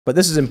but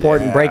this is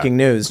important breaking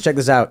news. Check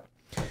this out.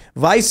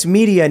 Vice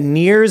Media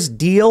nears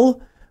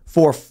deal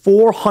for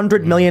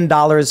 $400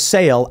 million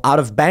sale out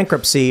of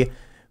bankruptcy.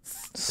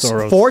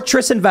 Soros.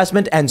 Fortress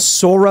Investment and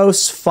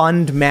Soros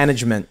Fund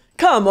Management.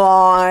 Come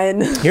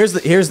on. Here's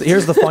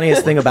the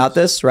funniest thing about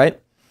this, right?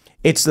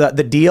 It's the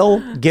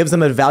deal gives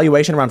them a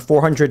valuation around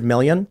 400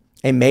 million,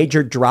 a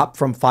major drop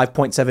from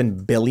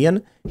 5.7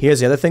 billion. Here's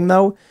the other thing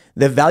though.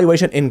 The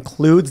valuation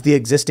includes the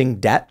existing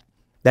debt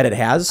that it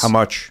has. How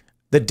much?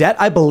 The debt,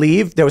 I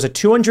believe, there was a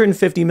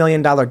 $250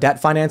 million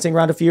debt financing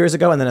round a few years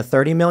ago and then a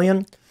 30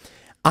 million.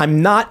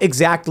 I'm not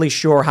exactly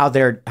sure how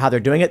they're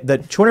doing it. The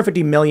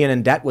 250 million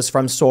in debt was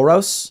from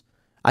Soros.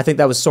 I think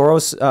that was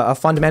Soros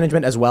fund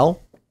management as well.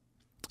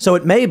 So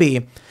it may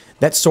be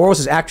that Soros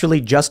is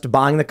actually just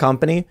buying the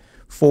company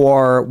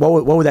for,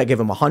 what would that give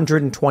him?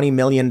 $120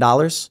 million?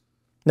 No,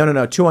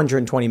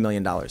 $220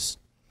 million.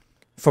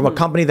 From a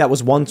company that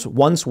was once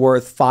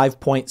worth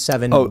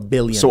 5.7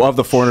 billion. So of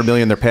the 400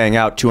 million they're paying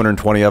out,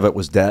 220 of it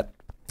was debt?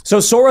 So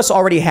Soros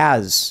already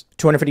has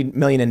 250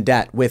 million in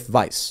debt with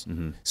Vice.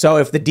 So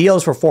if the deal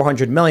is for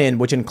 400 million,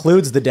 which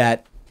includes the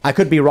debt, I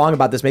could be wrong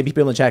about this. Maybe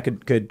people in the chat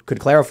could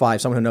clarify,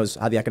 someone who knows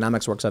how the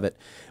economics works of it.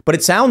 But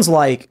it sounds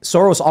like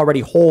Soros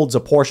already holds a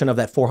portion of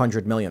that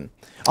 400 million,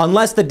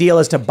 unless the deal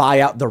is to buy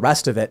out the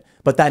rest of it.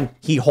 But then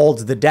he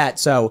holds the debt.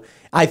 So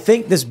I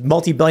think this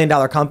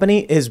multi-billion-dollar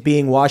company is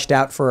being washed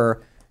out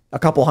for a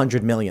couple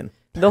 $100 million.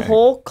 The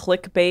whole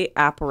clickbait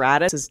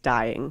apparatus is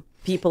dying.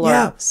 People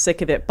are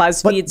sick of it.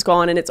 BuzzFeed's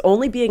gone, and it's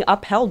only being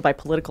upheld by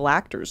political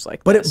actors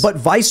like this. But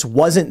Vice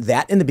wasn't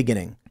that in the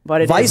beginning.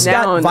 But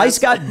Vice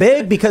got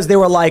big because they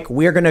were like,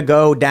 we're gonna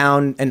go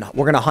down and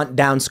we're gonna hunt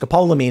down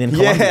scopolamine in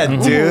Colombia.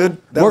 Yeah, dude.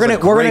 We're gonna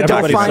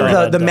go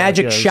find the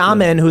magic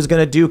shaman who's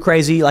gonna do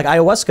crazy like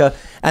ayahuasca,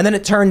 and then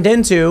it turned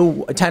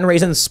into 10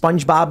 Reasons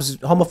SpongeBob's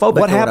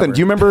homophobic. What happened? Do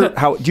you remember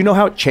how? Do you know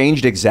how it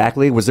changed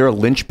exactly? Was there a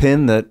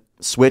linchpin that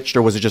switched,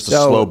 or was it just a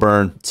slow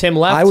burn? Tim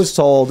left. I was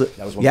told.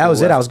 That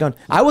was it. I was gone.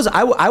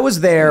 I was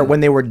there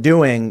when they were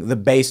doing the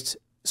based.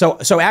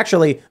 So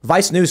actually,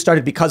 Vice News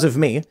started because of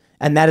me,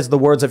 and that is the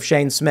words of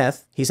Shane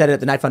Smith. He said it at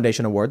the Knight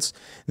Foundation Awards.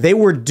 They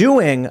were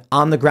doing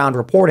on the ground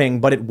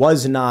reporting, but it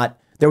was not.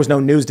 There was no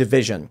news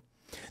division.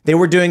 They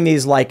were doing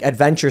these like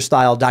adventure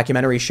style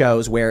documentary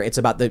shows where it's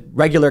about the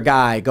regular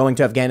guy going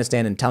to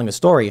Afghanistan and telling a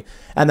story.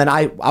 And then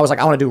I was like,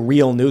 I want to do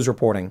real news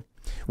reporting.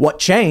 What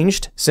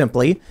changed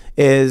simply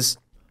is.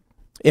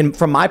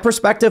 From my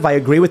perspective, I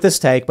agree with this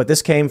take, but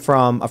this came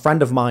from a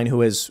friend of mine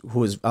who is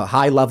a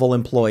high-level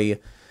employee.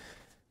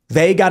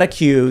 They got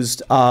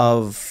accused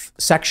of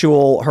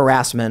sexual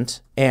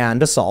harassment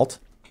and assault.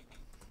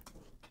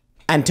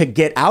 And to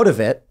get out of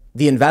it,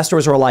 the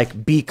investors were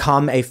like,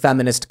 become a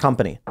feminist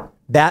company.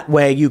 That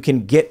way you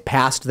can get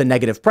past the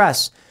negative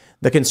press.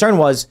 The concern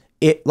was,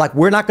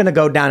 we're not going to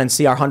go down and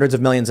see our hundreds of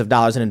millions of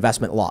dollars in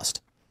investment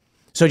lost.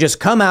 So just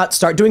come out,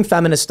 start doing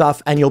feminist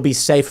stuff, and you'll be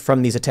safe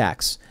from these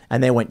attacks.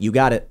 And they went, you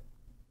got it.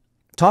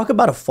 Talk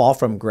about a fall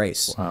from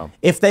grace. Wow.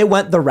 If they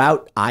went the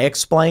route I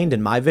explained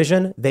in my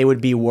vision, they would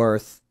be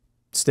worth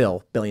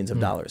still billions of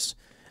dollars.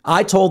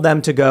 I told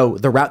them to go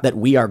the route that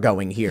we are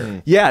going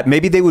here. Yeah,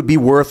 maybe they would be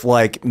worth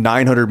like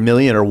 900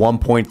 million or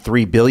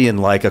 1.3 billion,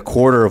 like a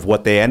quarter of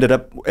what they ended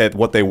up at,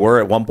 what they were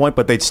at one point,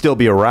 but they'd still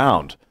be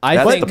around.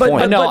 That's the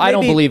point. No, I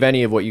don't maybe, believe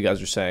any of what you guys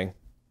are saying.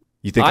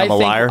 You think I'm a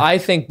liar? I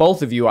think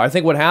both of you are. I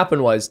think what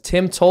happened was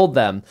Tim told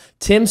them,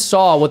 Tim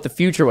saw what the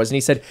future was, and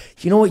he said,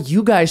 you know what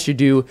you guys should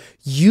do?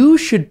 You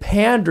should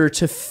pander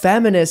to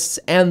feminists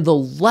and the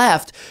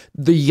left.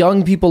 The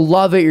young people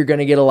love it. You're going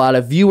to get a lot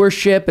of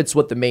viewership. It's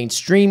what the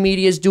mainstream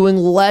media is doing.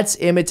 Let's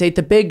imitate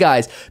the big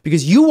guys.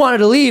 Because you wanted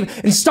to leave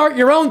and start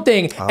your own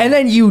thing, and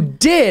then you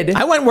did.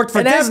 I went and worked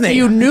for Disney. After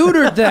you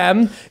neutered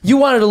them, you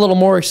wanted a little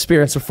more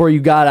experience before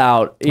you got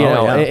out, you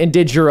know, and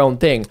did your own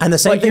thing. And the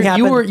same thing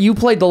happened. You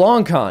played the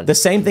long con. The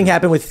same thing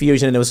happened with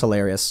Fusion, and it was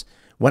hilarious.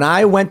 When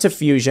I went to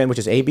Fusion, which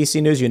is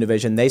ABC News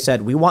Univision, they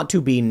said, we want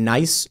to be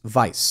nice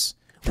Vice.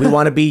 We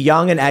want to be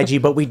young and edgy,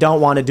 but we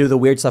don't want to do the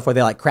weird stuff where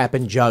they like crap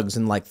in jugs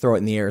and like throw it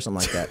in the air or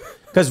something like that.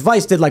 Because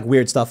Vice did like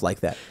weird stuff like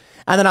that.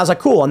 And then I was like,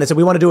 cool. And they said,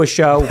 we want to do a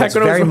show that's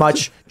very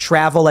much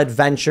travel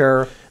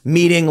adventure,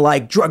 meeting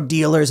like drug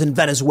dealers in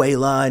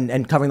Venezuela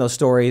and covering those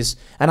stories.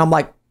 And I'm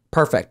like,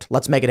 perfect.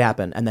 Let's make it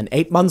happen. And then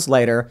 8 months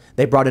later,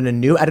 they brought in a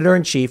new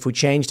editor-in-chief who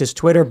changed his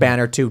Twitter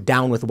banner to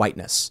Down with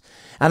Whiteness.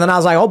 And then I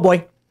was like, oh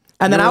boy.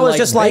 And then I was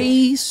just like,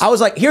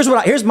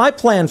 here's my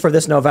plan for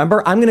this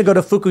November. I'm going to go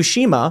to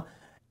Fukushima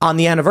on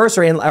the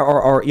anniversary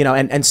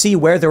and see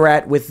where they're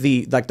at with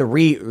the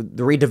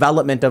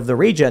redevelopment of the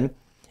region.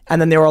 And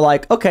then they were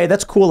like, okay,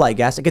 that's cool, I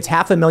guess. It gets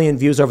 500,000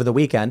 views over the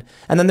weekend.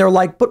 And then they're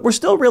like, but we're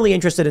still really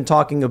interested in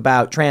talking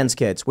about trans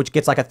kids, which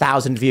gets like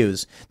 1,000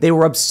 views. They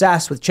were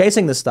obsessed with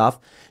chasing this stuff.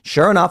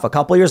 Sure enough, a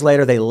couple years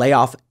later, they lay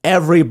off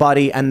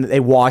everybody and they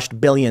washed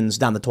billions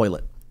down the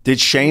toilet. Did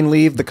Shane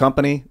leave the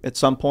company at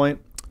some point?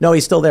 No,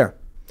 he's still there.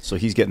 So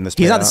he's getting this.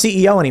 He's not the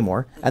CEO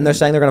anymore. And they're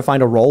saying they're going to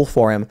find a role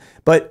for him.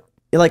 But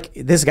like,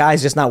 this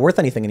guy's just not worth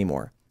anything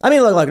anymore. I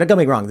mean, look, don't get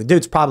me wrong. The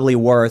dude's probably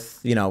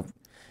worth,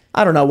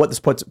 I don't know what this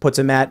puts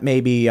him at.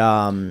 Maybe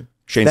 $1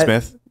 Shane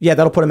Smith? Yeah,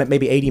 that'll put him at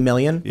maybe 80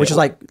 million, which is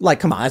like,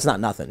 come on, that's not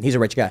nothing. He's a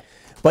rich guy.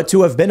 But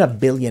to have been a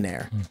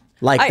billionaire,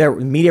 like their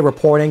media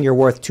reporting, you're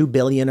worth 2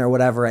 billion or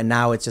whatever, and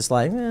now it's just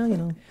like,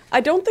 I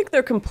don't think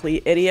they're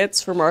complete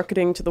idiots for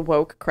marketing to the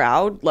woke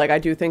crowd. Like, I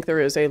do think there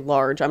is a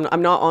large.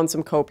 I'm not on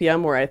some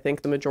copium where I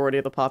think the majority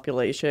of the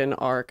population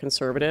are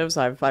conservatives.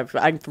 I'm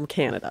from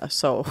Canada,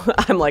 so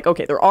I'm like,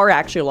 okay, there are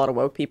actually a lot of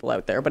woke people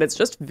out there, but it's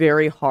just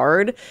very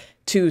hard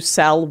to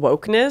sell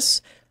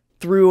wokeness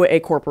through a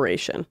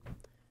corporation,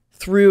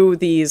 through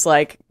these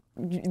like.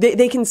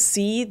 They can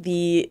see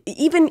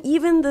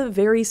even the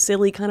very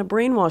silly kind of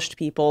brainwashed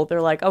people.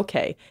 They're like,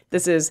 okay,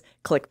 this is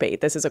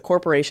clickbait. This is a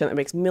corporation that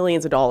makes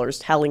millions of dollars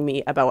telling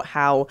me about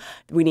how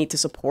we need to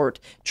support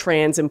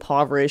trans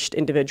impoverished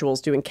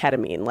individuals doing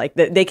ketamine. Like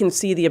they can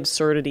see the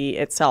absurdity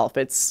itself.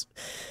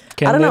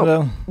 I don't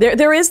know.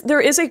 There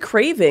is a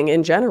craving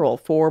in general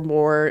for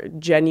more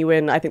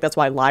genuine. I think that's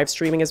why live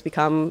streaming has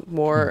become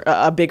more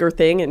a bigger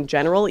thing in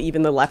general.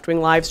 Even the left wing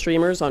live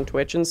streamers on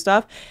Twitch and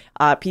stuff.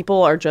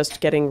 People are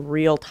just getting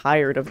real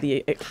tired of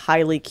the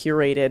highly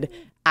curated,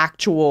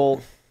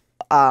 actual,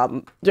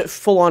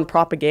 full on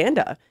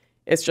propaganda.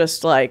 It's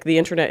just like the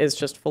internet is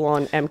just full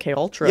on MK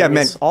Ultra. Yeah,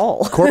 man.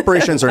 All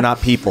Corporations are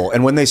not people,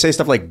 and when they say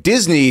stuff like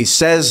Disney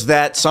says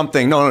that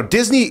something, no,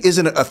 Disney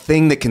isn't a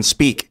thing that can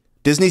speak.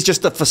 Disney's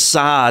just a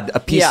facade,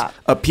 a piece,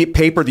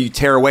 paper that you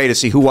tear away to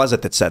see who was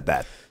it that said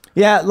that.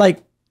 Yeah,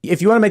 like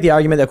if you want to make the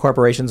argument that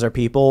corporations are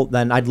people,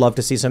 then I'd love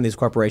to see some of these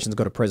corporations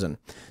go to prison.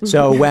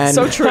 So when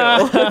so true.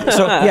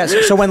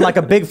 So when like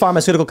a big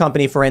pharmaceutical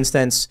company, for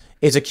instance,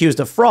 is accused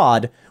of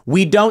fraud,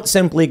 we don't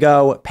simply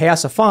go pay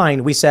us a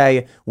fine. We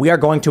say we are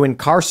going to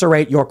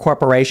incarcerate your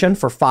corporation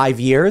for 5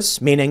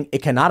 years, meaning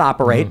it cannot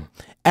operate.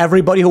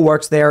 Everybody who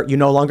works there, you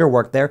no longer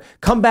work there.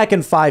 Come back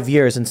in 5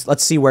 years and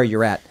let's see where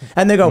you're at.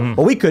 And they go,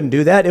 well, we couldn't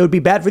do that. It would be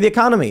bad for the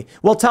economy.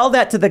 Well, tell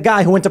that to the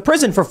guy who went to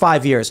prison for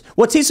 5 years.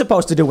 What's he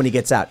supposed to do when he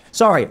gets out?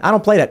 Sorry, I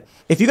don't play that.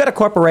 If you got a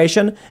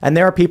corporation and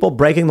there are people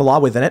breaking the law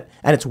within it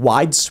and it's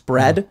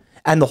widespread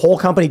and the whole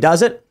company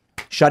does it,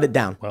 shut it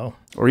down. Well,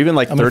 or even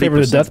like 30%. I'm in favor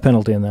of the death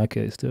penalty in that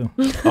case too.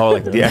 Oh,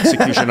 like the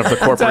execution of the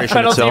corporation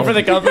penalty itself. for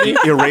the company.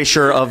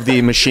 Erasure of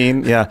the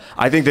machine. Yeah.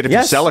 I think that if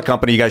you sell a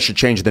company, you guys should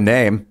change the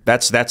name.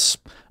 That's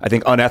I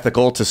think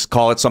unethical to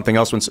call it something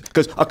else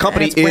because a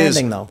company it's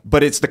branding, though.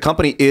 But it's the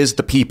company is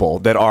the people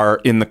that are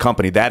in the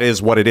company. That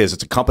is what it is.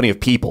 It's a company of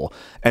people.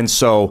 And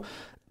so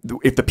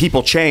if the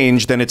people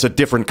change, then it's a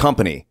different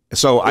company.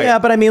 So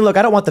but I mean, look,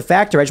 I don't want the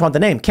factory. I just want the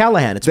name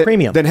Callahan. It's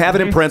premium. Then have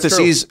it in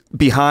parentheses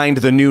behind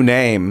the new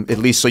name, at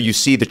least so you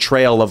see the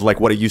trail of like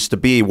what it used to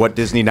be, what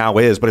Disney now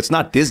is. But it's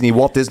not Disney.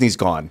 Walt Disney's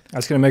gone.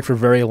 That's going to make for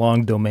very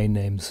long domain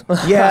names.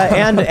 Yeah,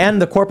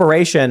 and the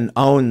corporation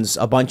owns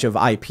a bunch of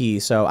IP.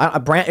 So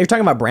you're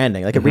talking about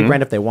branding. They can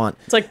rebrand if they want.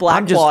 It's like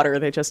Blackwater.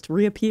 They just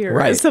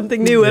reappear as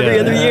something new every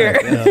other year.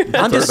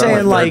 I'm just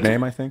saying, like,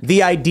 name, I think.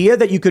 The idea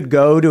that you could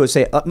go to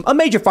a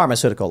major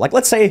pharmaceutical, like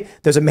let's say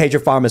there's a major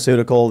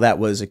pharmaceutical that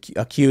was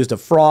accused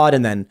of fraud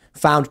and then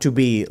found to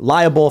be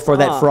liable for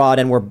that fraud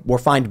and were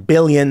fined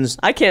billions.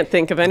 I can't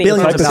think of any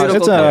Billions of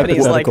pharmaceutical dollars.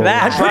 companies like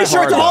that. I'm pretty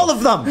sure it's all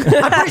of them.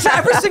 I'm pretty sure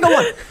every single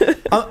one.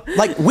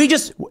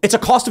 It's a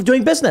cost of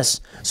doing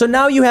business. So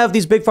now you have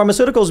these big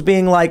pharmaceuticals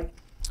being like,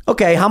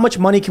 okay, how much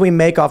money can we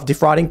make off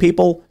defrauding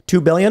people?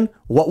 2 billion.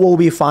 What will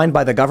we be fined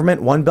by the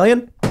government? 1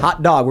 billion.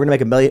 Hot dog. We're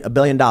gonna make $1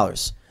 billion.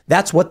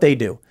 That's what they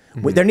do.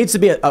 There needs to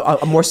be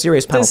a more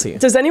serious penalty.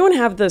 Does anyone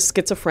have the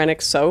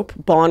schizophrenic soap,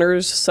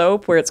 Bonner's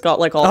soap, where it's got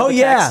like all the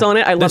text on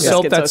it? I love the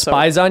soap that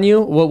spies on you.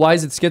 Well, why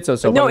is it schizo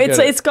soap? No,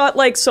 it's got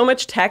like so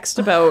much text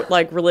about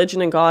like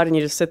religion and God, and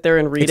you just sit there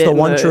and read it's it. the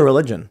one true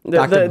religion.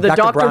 The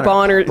Dr.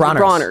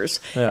 Bronner's.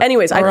 Yeah.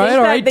 Anyways, all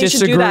right. they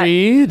should do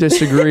that.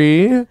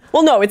 Disagree.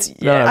 Well, no, it's.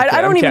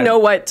 I don't even know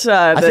what.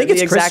 I think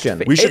it's the exact.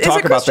 Christian. We should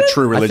talk about the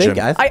true religion.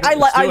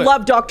 I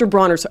love Dr.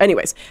 Bronner. So,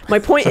 anyways, my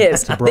point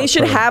is they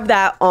should have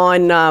that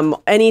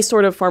on any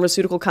sort of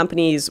pharmaceutical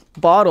company's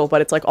bottle,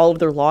 but it's like all of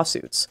their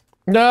lawsuits.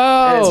 No,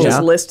 and it's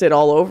just listed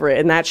all over it,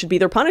 and that should be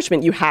their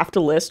punishment. You have to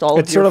list all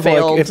of your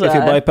failed. It's sort of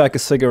like if you buy a pack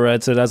of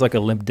cigarettes, it has like a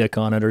limp dick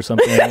on it or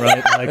something,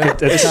 right? Like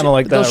it's kind of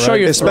like that, show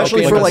right? you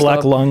especially like for a like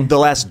black lung. the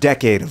last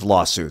decade of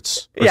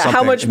lawsuits. Or how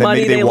something. much And then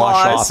money they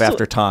wash lost off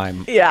after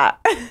time. Yeah.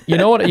 You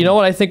know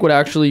what I think would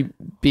actually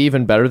be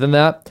even better than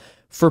that?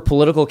 For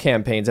political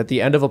campaigns, at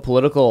the end of a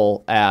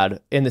political ad,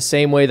 in the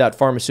same way that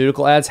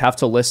pharmaceutical ads have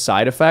to list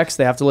side effects,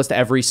 they have to list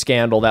every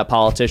scandal that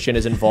politician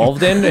is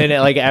involved in and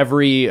like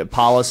every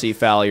policy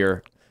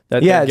failure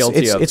that they're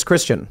guilty of. It's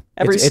Christian.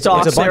 Every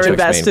stock it's a bunch they're of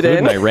invested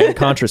in. My Rand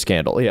Contra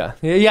scandal, yeah,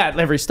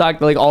 every stock,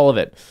 like all of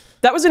it.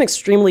 That was an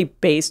extremely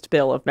based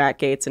bill of Matt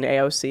Gaetz and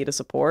AOC to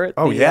support.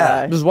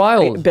 It was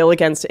wild. Bill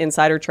against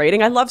insider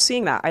trading. I love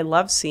seeing that. I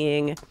love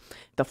seeing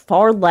the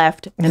far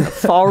left and the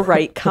far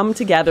right come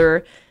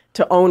together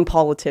to own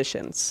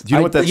politicians. Do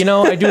you know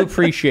what I do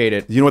appreciate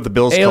it. You know what the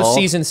bill's called?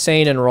 AOC's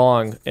insane and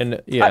wrong,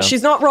 and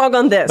She's not wrong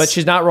on this. but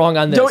she's not wrong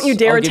on this. Don't you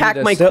dare I'll give attack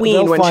this. my They'll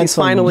queen when find she's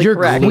some- finally Your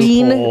correct.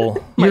 queen,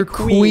 My your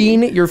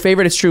queen, your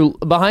favorite. It's true.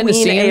 Behind the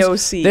Queen scenes,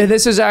 AOC.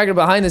 This is actually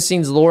behind the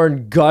scenes.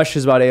 Lauren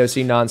gushes about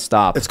AOC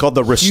nonstop. It's called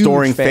the Huge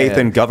Restoring fan. Faith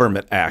in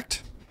Government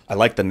Act. I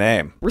like the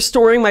name.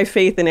 Restoring my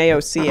faith in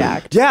AOC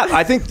Act. Yeah,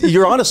 I think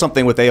you're onto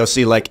something with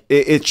AOC. Like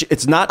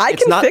it's not I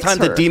it's can not fix time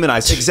her. to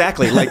demonize.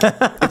 Exactly. Like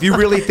if you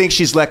really think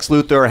she's Lex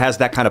Luthor or has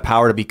that kind of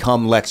power to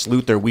become Lex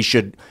Luthor, we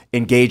should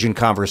engage in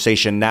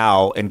conversation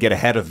now and get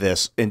ahead of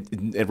this, and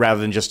rather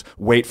than just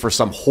wait for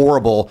some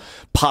horrible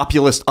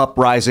populist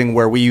uprising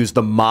where we use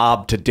the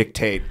mob to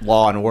dictate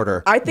law and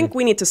order. I think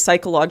we need to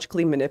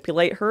psychologically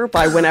manipulate her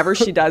by whenever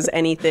she does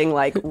anything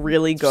like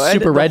really good.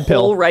 Super the red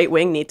pill. whole right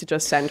wing need to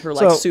just send her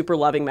like So- super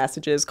loving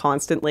messages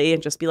constantly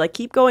and just be like,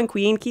 keep going,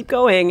 queen, keep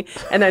going.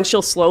 And then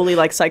she'll slowly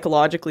like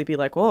psychologically be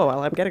like, whoa,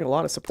 well, I'm getting a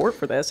lot of support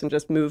for this, and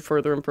just move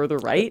further and further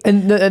right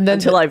and then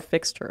until I've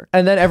fixed her.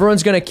 And then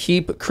everyone's going to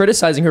keep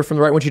criticizing her from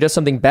the right when she does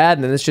something bad,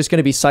 and then it's just going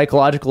to be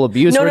psychological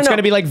abuse, No, where no, it's no. going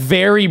to be like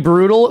very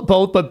brutal,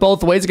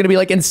 both ways. It's going to be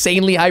like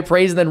insanely high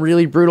praise and then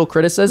really brutal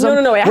criticism.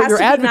 No, it what has you're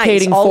to be nice.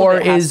 advocating All of for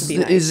it has to be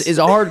nice. is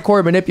a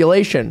hardcore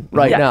manipulation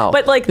right Yeah, now.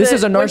 but like this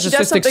is a when she does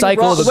narcissistic something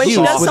cycle wrong, of when abuse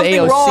she does with something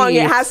AOC. wrong,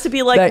 it has to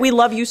be like, that- we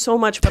love you so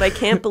much, but I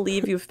can't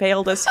believe you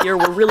failed us here.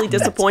 We're really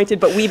disappointed,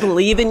 but we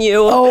believe in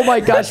you. Oh my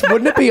gosh,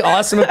 wouldn't it be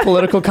awesome if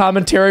political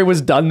commentary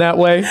was done that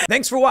way?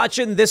 Thanks for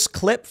watching this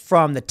clip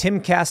from the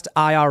Timcast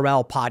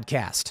IRL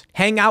podcast.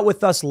 Hang out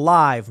with us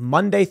live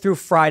Monday through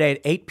Friday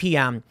at 8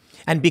 p.m.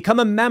 and become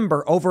a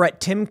member over at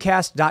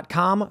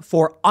timcast.com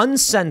for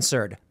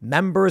uncensored,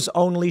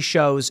 members-only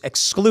shows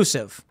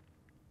exclusive.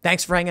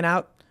 Thanks for hanging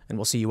out, and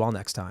we'll see you all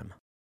next time.